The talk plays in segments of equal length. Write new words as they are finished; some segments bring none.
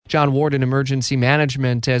John Warden, Emergency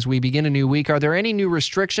Management. As we begin a new week, are there any new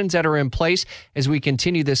restrictions that are in place as we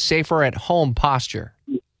continue this safer at home posture?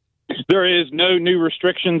 There is no new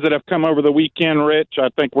restrictions that have come over the weekend, Rich. I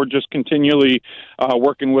think we're just continually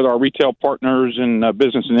working with our retail partners and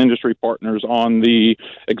business and industry partners on the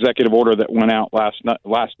executive order that went out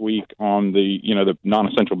last week on the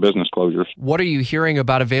non-essential business closures. What are you hearing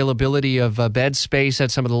about availability of bed space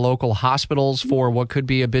at some of the local hospitals for what could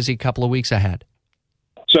be a busy couple of weeks ahead?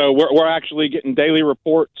 So we're actually getting daily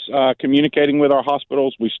reports, communicating with our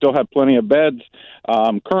hospitals. We still have plenty of beds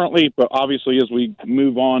currently, but obviously as we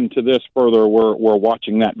move on to this further, we're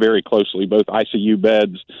watching that very closely, both ICU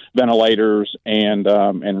beds, ventilators, and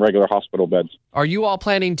regular hospital beds. Are you all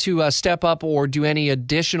planning to step up or do any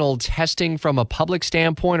additional testing from a public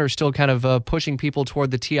standpoint, or still kind of pushing people toward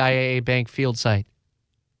the TIAA Bank Field site?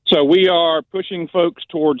 So we are pushing folks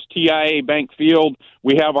towards TIAA Bank Field.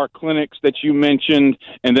 We have our clinics that you mentioned,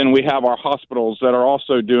 and then we have our hospitals that are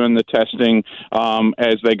also doing the testing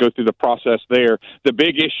as they go through the process there. The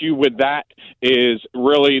big issue with that is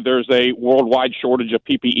really there's a worldwide shortage of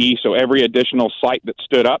PPE, so every additional site that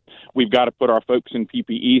stood up, we've got to put our folks in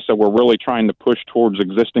PPE, so we're really trying to push towards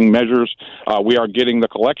existing measures. We are getting the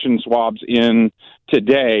collection swabs in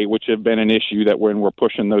today, which have been an issue that when we're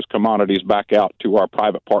pushing those commodities back out to our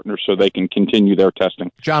private partners so they can continue their testing.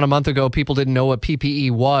 John, a month ago, people didn't know what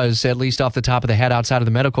PPE was, at least off the top of the head outside of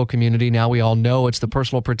the medical community. Now we all know it's the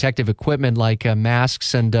personal protective equipment like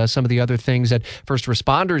masks and some of the other things that first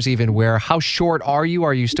responders even wear. How short are you?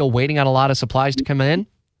 Are you still waiting on a lot of supplies to come in?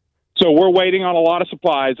 So we're waiting on a lot of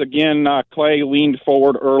supplies. Again, Clay leaned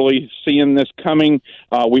forward early, seeing this coming.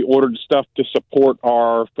 We ordered stuff to support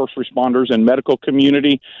our first responders and medical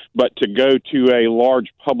community, but to go to a large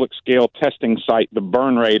public-scale testing site, the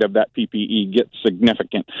burn rate of that PPE gets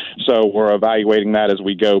significant. So we're evaluating that as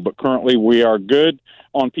we go. But currently we are good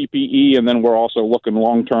on PPE, and then we're also looking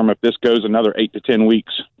long-term. If this goes another 8 to 10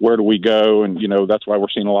 weeks, where do we go? And, that's why we're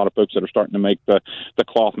seeing a lot of folks that are starting to make the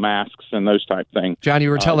cloth masks and those type things. John, you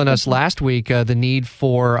were telling us last week the need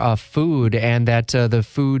for food, and that the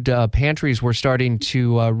food pantries were starting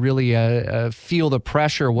to really feel the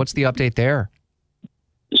pressure. What's the update there?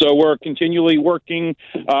 So we're continually working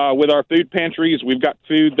with our food pantries. We've got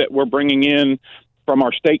food that we're bringing in from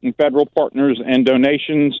our state and federal partners and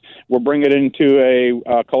donations. We're bringing it into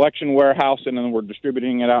a collection warehouse, and then we're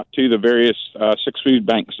distributing it out to the various 6 food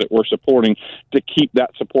banks that we're supporting to keep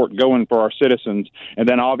that support going for our citizens. And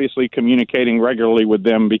then obviously communicating regularly with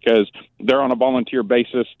them because they're on a volunteer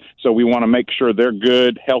basis, so we want to make sure they're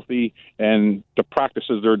good, healthy, and the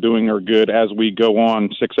practices they're doing are good as we go on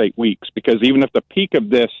 6-8 weeks. Because even if the peak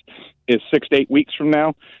of this is 6 to 8 weeks from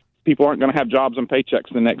now, people aren't going to have jobs and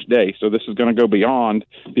paychecks the next day. So this is going to go beyond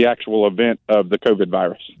the actual event of the COVID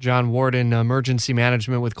virus. John Warden, Emergency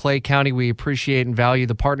Management with Clay County. We appreciate and value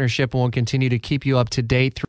the partnership, and we'll continue to keep you up to date through